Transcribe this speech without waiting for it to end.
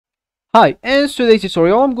Hi, in today's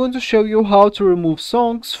tutorial I'm going to show you how to remove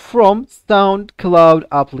songs from SoundCloud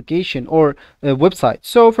application or website.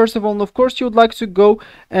 So first of all, of course, you would like to go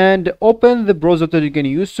and open the browser that you're going to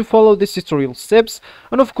use to follow this tutorial steps.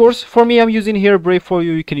 And of course, for me, I'm using here Brave. For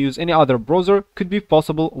you, you can use any other browser, could be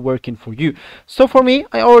possible working for you. So for me,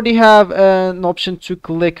 I already have an option to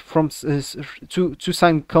click from to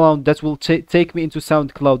SoundCloud that will take me into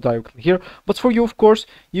SoundCloud directly here. But for you, of course,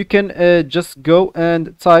 you can just go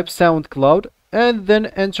and type SoundCloud and then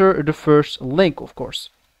enter the first link, of course.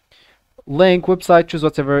 Link, website, choose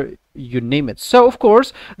whatever you name it. So of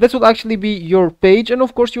course that will actually be your page, and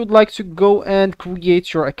of course you would like to go and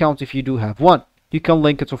create your account if you do have one. You can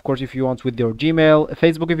link it, of course, if you want with your Gmail,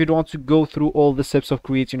 Facebook, if you don't want to go through all the steps of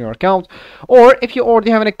creating your account. Or if you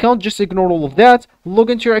already have an account, just ignore all of that, log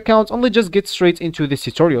into your account, only just get straight into this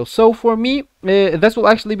tutorial. So for me, that will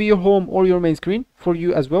actually be your home or your main screen. For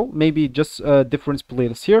you as well, maybe just a different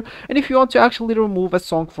playlist here. And if you want to actually remove a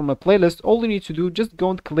song from a playlist, all you need to do, just go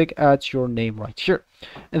and click at your name right here.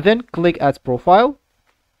 And then click at profile.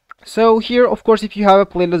 So here, of course, if you have a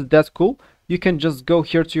playlist, that's cool. You can just go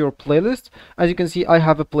here to your playlist. As you can see, I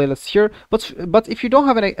have a playlist here, but if you don't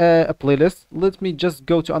have a playlist, let me just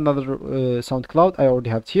go to another SoundCloud. I already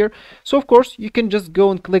have it here. So of course you can just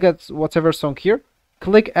go and click at whatever song here,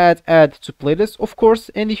 click at add to playlist, of course.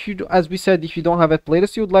 And if you do, as we said, if you don't have a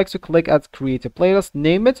playlist, you would like to click at create a playlist,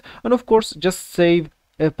 name it, and of course just save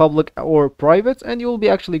public or private, and you will be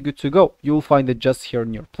actually good to go. You will find it just here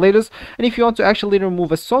in your playlist. And if you want to actually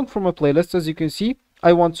remove a song from a playlist, as you can see,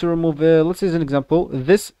 I want to remove, let's say as an example,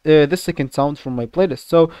 this second sound from my playlist.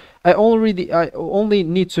 So I only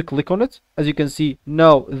need to click on it. As you can see,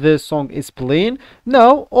 now this song is playing.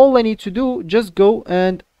 Now all I need to do, just go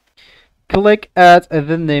and click at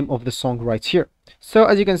the name of the song right here. So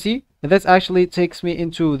as you can see, that actually takes me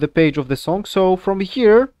into the page of the song. So from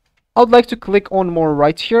here, I would like to click on more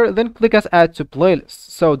right here, then click as add to playlist.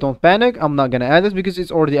 So don't panic, I'm not gonna add it because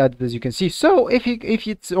it's already added, as you can see. So if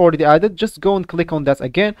it's already added, just go and click on that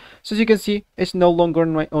again. So as you can see, it's no longer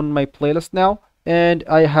on my playlist now, and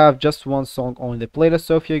I have just one song on the playlist.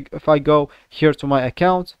 So if I go here to my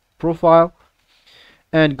account profile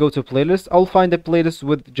and go to playlist, I'll find a playlist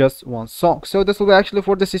with just one song. So this will be actually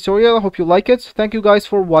for this tutorial. I hope you like it. Thank you guys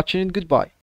for watching, and goodbye.